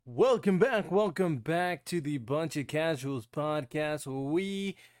Welcome back to the Bunch of Casuals podcast where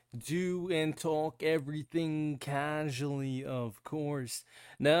we do and talk everything casually, of course.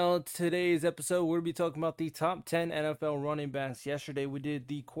 Now, today's episode, we're going to be talking about the top 10 NFL running backs. Yesterday, we did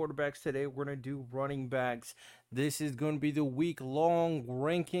the quarterbacks. Today, we're going to do running backs. This is going to be the week-long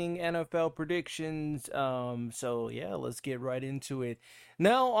ranking NFL predictions. So let's get right into it.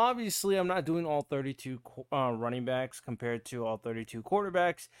 Now, obviously, I'm not doing all 32 running backs compared to all 32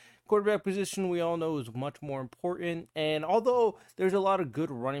 quarterbacks. Quarterback position, we all know, is much more important. And although there's a lot of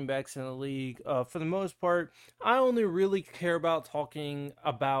good running backs in the league, for the most part, I only really care about talking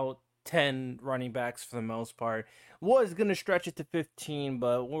about 10 running backs for the most part. Was going to stretch it to 15,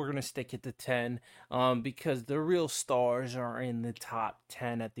 but we're going to stick it to 10 because the real stars are in the top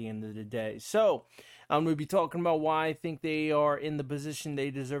 10 at the end of the day. So I'm going to be talking about why I think they are in the position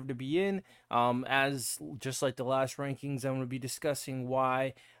they deserve to be in. As just like the last rankings, I'm going to be discussing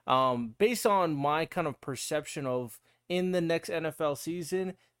why, based on my kind of perception of in the next NFL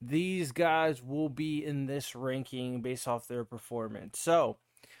season, these guys will be in this ranking based off their performance. So,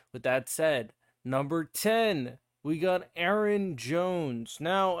 with that said, number 10, we got Aaron Jones.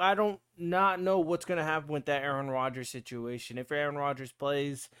 Now, I don't not know what's going to happen with that Aaron Rodgers situation. If Aaron Rodgers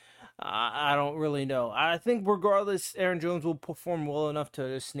plays, I don't really know. I think regardless, Aaron Jones will perform well enough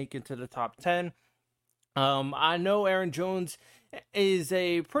to sneak into the top 10. I know Aaron Jones is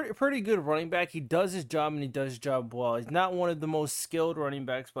a pretty good running back. He does his job and he does his job well. He's not one of the most skilled running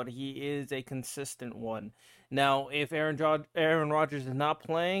backs, but he is a consistent one. Now, if Aaron Rodgers is not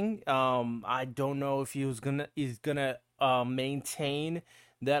playing, I don't know if he's gonna maintain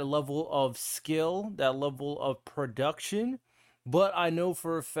that level of skill, that level of production. But I know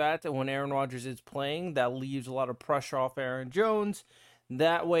for a fact that when Aaron Rodgers is playing, that leaves a lot of pressure off Aaron Jones.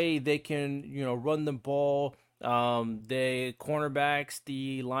 That way they can, run the ball. The cornerbacks,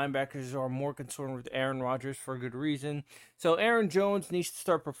 the linebackers are more concerned with Aaron Rodgers for a good reason. So Aaron Jones needs to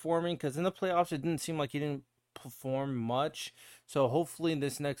start performing because in the playoffs it didn't seem like he didn't perform much. So hopefully in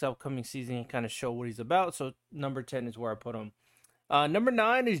this next upcoming season he kind of show what he's about. So number 10 is where I put him. Number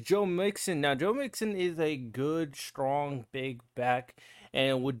 9 is Joe Mixon. Now, Joe Mixon is a good, strong, big back.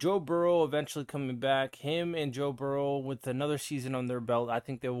 And with Joe Burrow eventually coming back, him and Joe Burrow with another season on their belt, I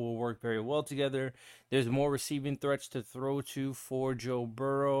think they will work very well together. There's more receiving threats to throw to for Joe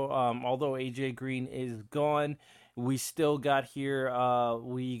Burrow. Although A.J. Green is gone, we still got here,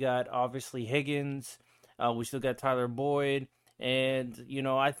 we got obviously Higgins. We still got Tyler Boyd. And,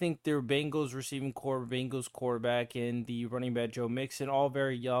 I think their Bengals receiving core, Bengals quarterback, and the running back Joe Mixon, all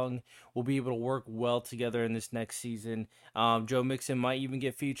very young, will be able to work well together in this next season. Joe Mixon might even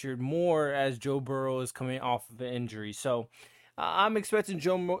get featured more as Joe Burrow is coming off of an injury. So I'm expecting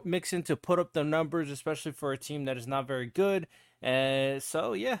Joe Mixon to put up the numbers, especially for a team that is not very good.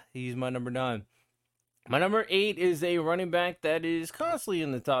 He's my number 9. My number 8 is a running back that is constantly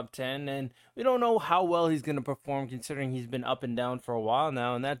in the top 10, and we don't know how well he's going to perform considering he's been up and down for a while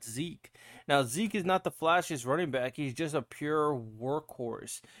now, and that's Zeke. Now, Zeke is not the flashiest running back. He's just a pure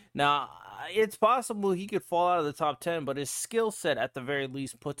workhorse. Now, it's possible he could fall out of the top 10, but his skill set at the very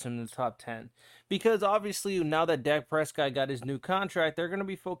least puts him in the top 10. Because obviously, now that Dak Prescott got his new contract, they're going to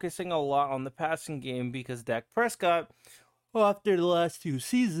be focusing a lot on the passing game because Dak Prescott, after the last 2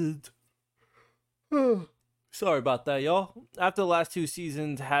 seasons... Sorry about that, y'all. After the last 2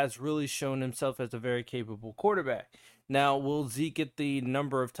 seasons, has really shown himself as a very capable quarterback. Now, will Zeke get the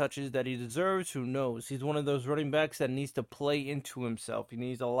number of touches that he deserves? Who knows? He's one of those running backs that needs to play into himself. He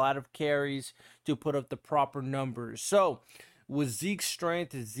needs a lot of carries to put up the proper numbers. So, with Zeke's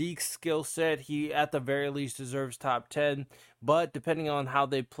strength, Zeke's skill set, he at the very least deserves top 10. But depending on how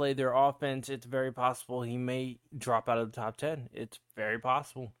they play their offense, it's very possible he may drop out of the top 10. It's very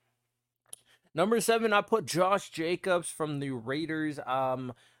possible. Number 7, I put Josh Jacobs from the Raiders. I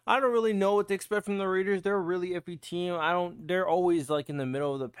don't really know what to expect from the Raiders. They're a really iffy team. They're always like in the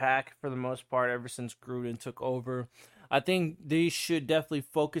middle of the pack for the most part ever since Gruden took over. I think they should definitely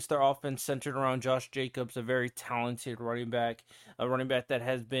focus their offense centered around Josh Jacobs, a very talented running back, a running back that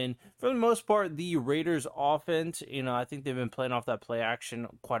has been, for the most part, the Raiders' offense. I think they've been playing off that play action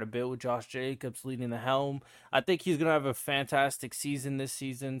quite a bit with Josh Jacobs leading the helm. I think he's going to have a fantastic season this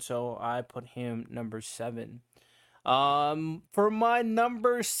season, so I put him number 7. For my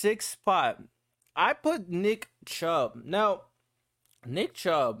number 6 spot, I put Nick Chubb. Now, Nick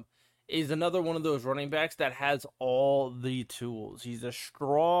Chubb is another one of those running backs that has all the tools. He's a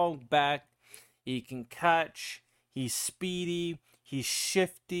strong back. He can catch. He's speedy. He's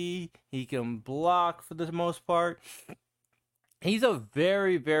shifty. He can block for the most part. He's a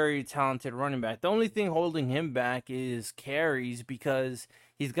very, very talented running back. The only thing holding him back is carries because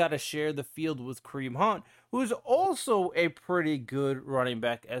he's got to share the field with Kareem Hunt, who's also a pretty good running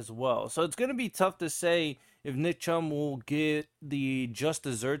back as well. So it's going to be tough to say if Nick Chubb will get the just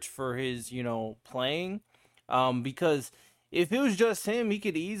desserts for his, playing. Because if it was just him, he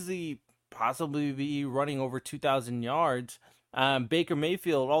could easily possibly be running over 2,000 yards. Baker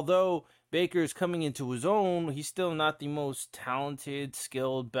Mayfield, although Baker is coming into his own, he's still not the most talented,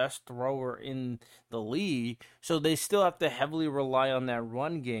 skilled, best thrower in the league. So they still have to heavily rely on that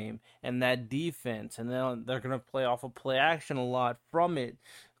run game and that defense. And then they're going to play off of play action a lot from it.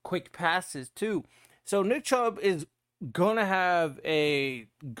 Quick passes, too. So Nick Chubb is going to have a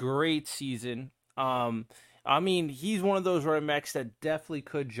great season. He's one of those running backs that definitely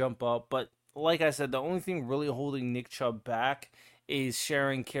could jump up. But like I said, the only thing really holding Nick Chubb back is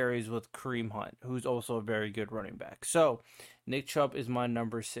sharing carries with Kareem Hunt, who's also a very good running back. So Nick Chubb is my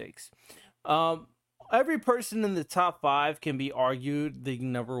number 6. Every person in the top 5 can be argued the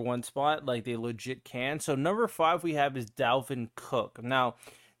number 1 spot, like they legit can. So number 5 we have is Dalvin Cook. Now,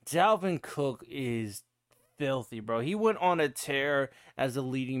 Dalvin Cook is filthy, bro. He went on a tear as a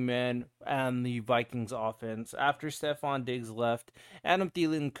leading man on the Vikings offense. After Stephon Diggs left, Adam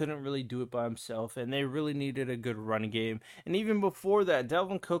Thielen couldn't really do it by himself, and they really needed a good run game. And even before that,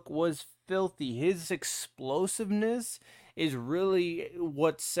 Dalvin Cook was filthy. His explosiveness is really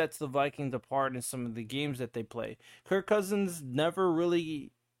what sets the Vikings apart in some of the games that they play. Kirk Cousins never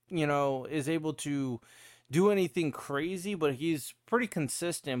really, is able to do anything crazy, but he's pretty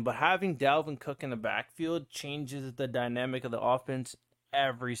consistent. But having Dalvin Cook in the backfield changes the dynamic of the offense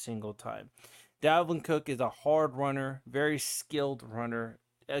every single time. Dalvin Cook is a hard runner, very skilled runner,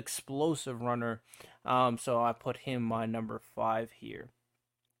 explosive runner. So I put him my number 5 here.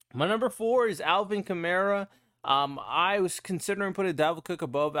 My number 4 is Alvin Kamara. I was considering putting Dalvin Cook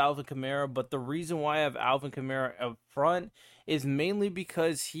above Alvin Kamara, but the reason why I have Alvin Kamara up front is mainly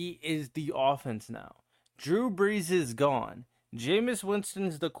because he is the offense now. Drew Brees is gone. Jameis Winston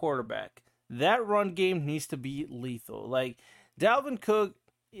is the quarterback. That run game needs to be lethal. Like, Dalvin Cook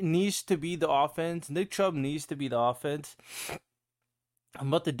needs to be the offense. Nick Chubb needs to be the offense.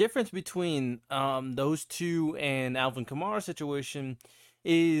 But the difference between those two and Alvin Kamara's situation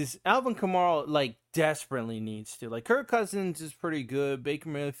is Alvin Kamara, desperately needs to. Kirk Cousins is pretty good. Baker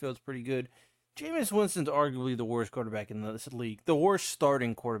Mayfield's pretty good. Jameis Winston's arguably the worst quarterback in this league. The worst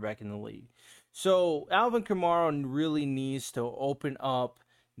starting quarterback in the league. So Alvin Kamara really needs to open up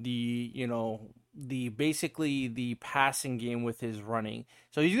the basically the passing game with his running.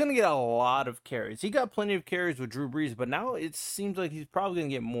 So he's going to get a lot of carries. He got plenty of carries with Drew Brees, but now it seems like he's probably going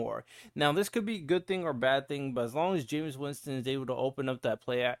to get more. Now, this could be a good thing or bad thing, but as long as Jameis Winston is able to open up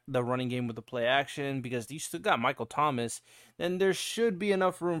the running game with the play action, because you still got Michael Thomas, then there should be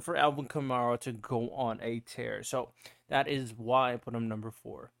enough room for Alvin Kamara to go on a tear. So that is why I put him number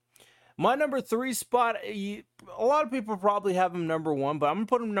 4. My number 3 spot, a lot of people probably have him number 1, but I'm going to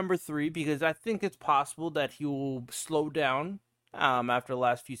put him number 3 because I think it's possible that he will slow down after the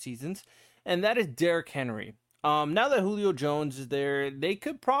last few seasons, and that is Derrick Henry. Now that Julio Jones is there, they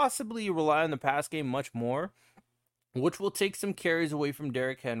could possibly rely on the pass game much more, which will take some carries away from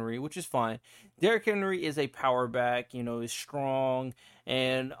Derrick Henry, which is fine. Derrick Henry is a power back, is strong,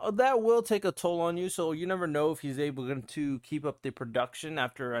 and that will take a toll on you, so you never know if he's able to keep up the production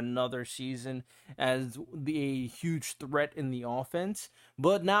after another season as a huge threat in the offense.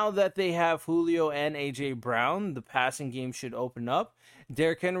 But now that they have Julio and A.J. Brown, the passing game should open up.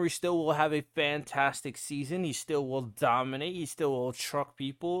 Derrick Henry still will have a fantastic season. He still will dominate. He still will truck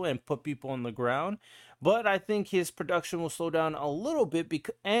people and put people on the ground. But I think his production will slow down a little bit,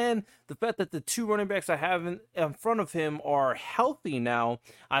 and the fact that the 2 running backs I have in front of him are healthy now,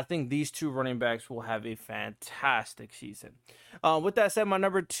 I think these 2 running backs will have a fantastic season. With that said, my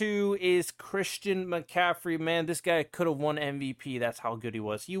number 2 is Christian McCaffrey. Man, this guy could have won MVP. That's how good he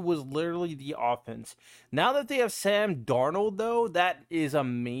was. He was literally the offense. Now that they have Sam Darnold, though, that is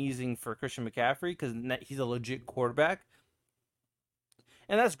amazing for Christian McCaffrey because he's a legit quarterback.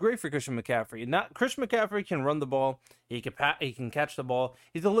 And that's great for Christian McCaffrey. Christian McCaffrey can run the ball. He can catch the ball.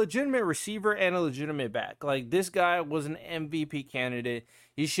 He's a legitimate receiver and a legitimate back. This guy was an MVP candidate.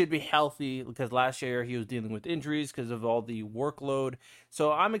 He should be healthy because last year he was dealing with injuries because of all the workload.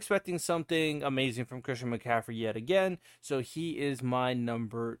 So I'm expecting something amazing from Christian McCaffrey yet again. So he is my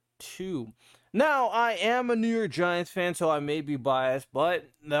number 2. Now, I am a New York Giants fan, so I may be biased, but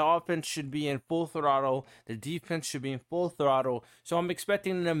the offense should be in full throttle. The defense should be in full throttle. So I'm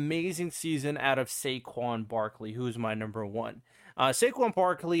expecting an amazing season out of Saquon Barkley, who is my number 1. Saquon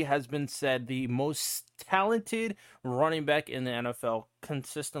Barkley has been said the most talented running back in the NFL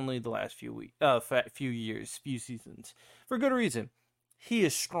consistently the last few seasons, for good reason. he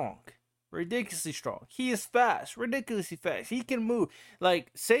is strong. Ridiculously strong. He is fast. Ridiculously fast. He can move.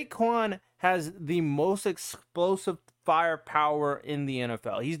 Like, Saquon has the most explosive firepower in the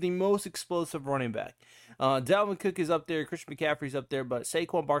NFL. He's the most explosive running back. Dalvin Cook is up there. Christian McCaffrey's up there. But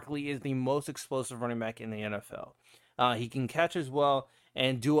Saquon Barkley is the most explosive running back in the NFL. He can catch as well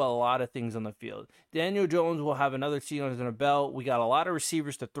and do a lot of things on the field. Daniel Jones will have another season under the belt. We got a lot of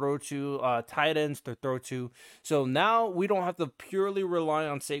receivers to throw to, tight ends to throw to. So now we don't have to purely rely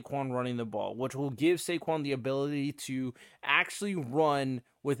on Saquon running the ball, which will give Saquon the ability to actually run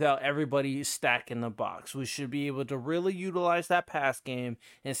without everybody stacking the box. We should be able to really utilize that pass game,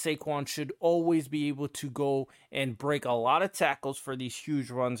 and Saquon should always be able to go and break a lot of tackles for these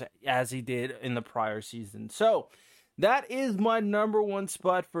huge runs as he did in the prior season. So that is my number one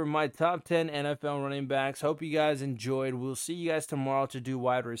spot for my top 10 NFL running backs. Hope you guys enjoyed. We'll see you guys tomorrow to do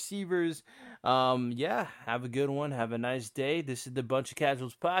wide receivers. Yeah, have a good one. Have a nice day. This is the Bunch of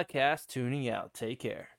Casuals podcast. Tuning out. Take care.